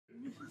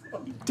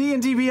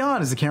D&D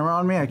Beyond. Is the camera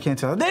on me? I can't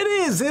tell. It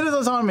is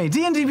on me.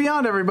 D&D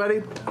Beyond,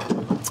 everybody.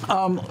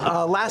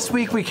 Last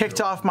week we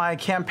kicked off my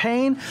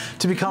campaign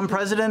to become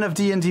president of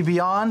D&D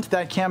Beyond.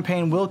 That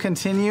campaign will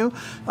continue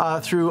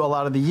through a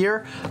lot of the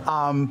year,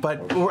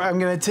 but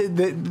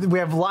we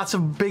have lots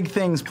of big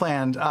things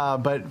planned.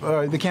 But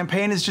the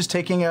campaign is just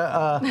taking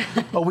a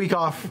week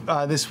off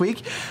this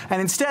week,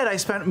 and instead I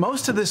spent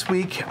most of this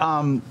week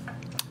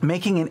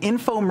making an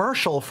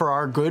infomercial for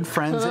our good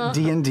friends at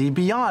D&D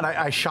Beyond.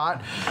 I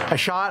shot,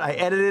 I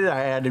edited,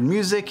 I added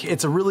music.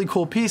 It's a really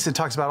cool piece. It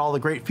talks about all the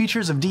great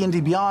features of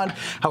D&D Beyond,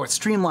 how it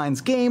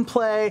streamlines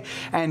gameplay,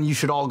 and you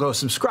should all go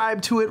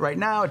subscribe to it right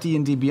now at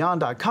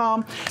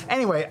dndbeyond.com.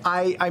 Anyway,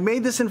 I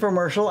made this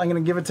infomercial. I'm gonna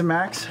give it to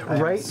Max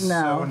right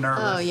now. So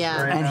nervous. Oh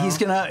yeah. And he's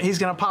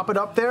gonna pop it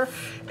up there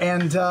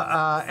and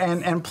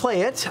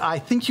play it. I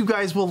think you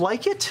guys will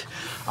like it.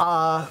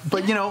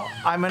 But you know,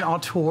 I'm an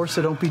auteur,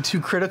 so don't be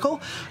too critical.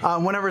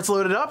 Whenever it's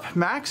loaded up,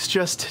 Max,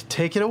 just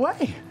take it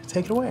away.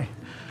 Take it away.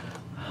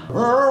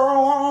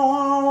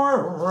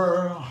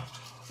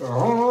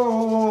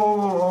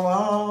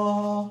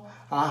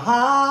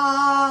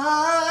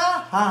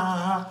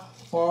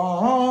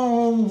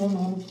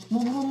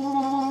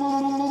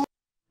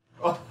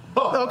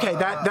 Okay,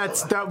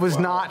 that was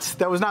not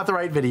the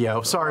right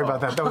video. Sorry about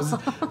that.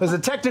 That was a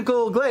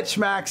technical glitch,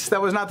 Max.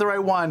 That was not the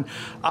right one.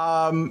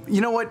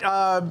 You know what?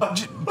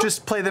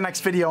 Just play the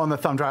next video on the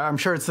thumb drive. I'm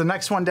sure it's the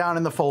next one down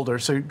in the folder.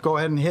 So go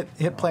ahead and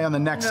hit play on the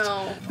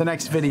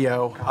next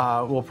video.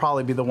 Will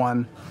probably be the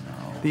one,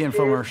 the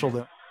infomercial.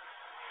 Kids,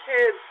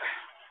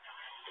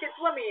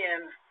 let me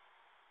in.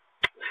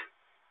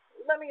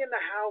 Let me in the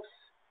house.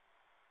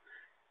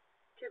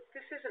 Kids,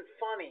 this isn't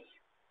funny.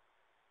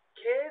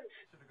 Kids.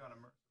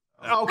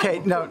 Okay,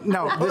 no.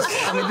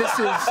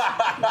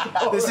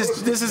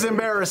 This is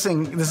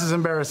embarrassing. This is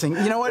embarrassing.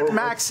 You know what,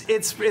 Max?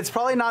 It's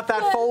probably not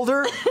that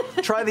folder.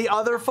 Try the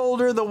other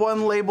folder, the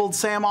one labeled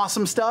Sam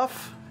Awesome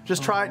Stuff.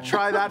 Just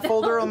try that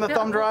folder on the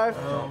thumb drive,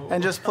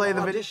 and just play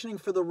the auditioning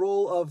for the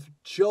role of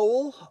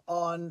Joel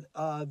on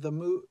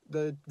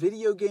the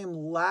video game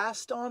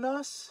Last on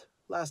Us.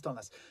 Last on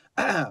Us.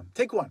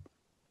 Take one.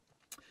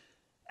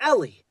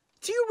 Ellie,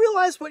 do you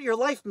realize what your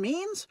life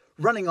means?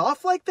 Running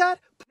off like that?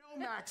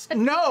 Max.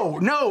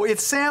 No,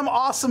 it's Sam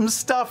Awesome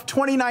Stuff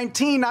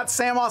 2019, not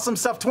Sam Awesome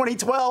Stuff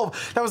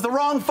 2012. That was the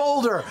wrong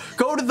folder.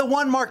 Go to the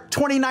one marked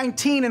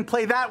 2019 and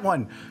play that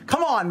one.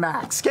 Come on,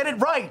 Max, get it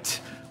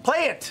right.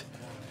 Play it.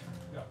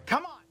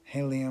 Come on. Hey,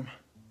 Liam,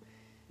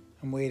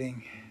 I'm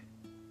waiting.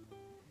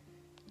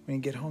 When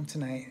you get home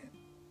tonight,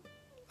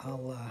 I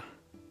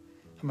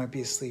might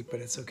be asleep, but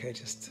it's okay.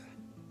 Just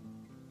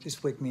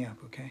wake me up,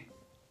 okay?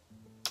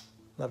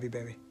 Love you,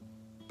 baby.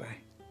 Bye.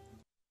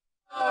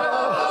 I'm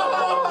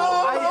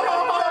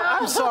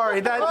sorry.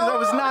 That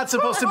was not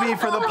supposed to be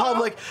for the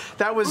public.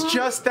 That was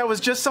just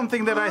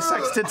something that I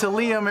sexted to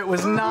Liam. It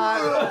was not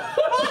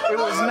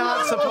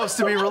supposed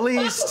to be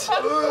released.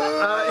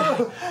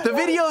 The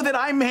video that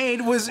I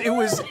made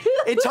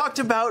it talked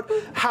about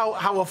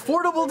how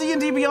affordable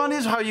D&D Beyond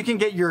is, how you can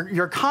get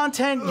your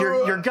content,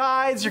 your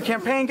guides, your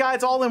campaign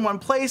guides all in one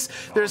place.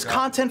 There's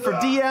content for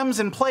DMs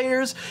and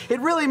players. It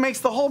really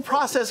makes the whole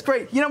process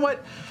great. You know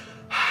what?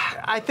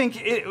 I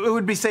think it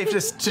would be safe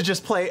to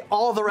just play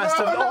all the rest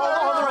of the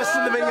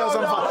videos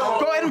on file.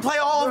 Go ahead and play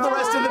all of the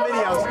rest of the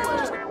videos.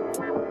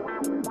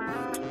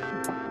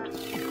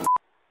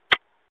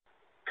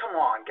 Come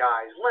on,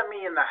 guys, let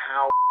me in the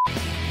house.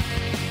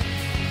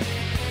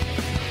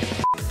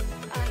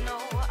 I know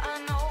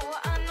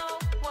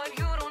what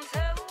you don't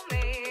tell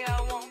me.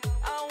 I won't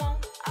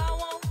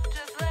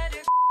just let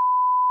it.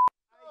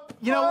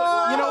 You know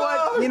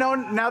what? You know,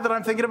 now that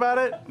I'm thinking about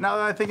it,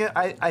 I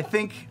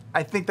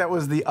think that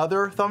was the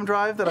other thumb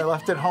drive that I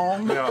left at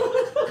home.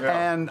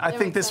 And I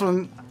think this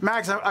one,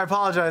 Max, I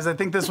apologize. I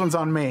think this one's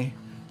on me.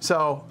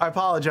 So I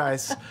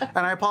apologize.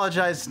 And I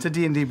apologize to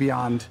D&D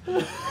Beyond.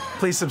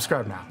 Please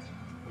subscribe now.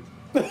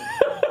 I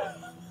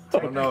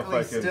don't know if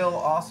I can. Still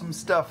awesome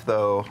stuff,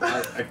 though.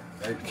 I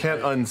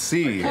can't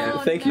unsee.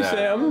 Thank you,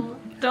 Sam.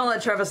 Don't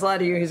let Travis lie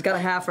to you. He's got a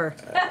halfer.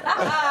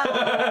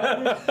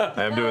 I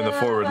am doing the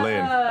forward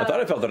lean. I thought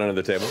I felt it under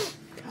the table.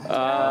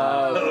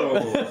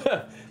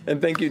 And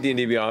thank you,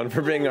 D&D Beyond,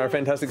 for being our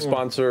fantastic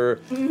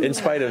sponsor, in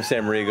spite of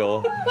Sam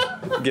Riegel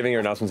giving her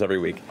announcements every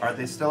week. Are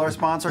they still our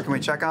sponsor? Can we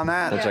check on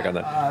that? We'll check on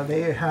that.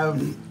 They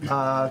have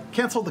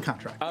canceled the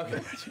contract. Okay.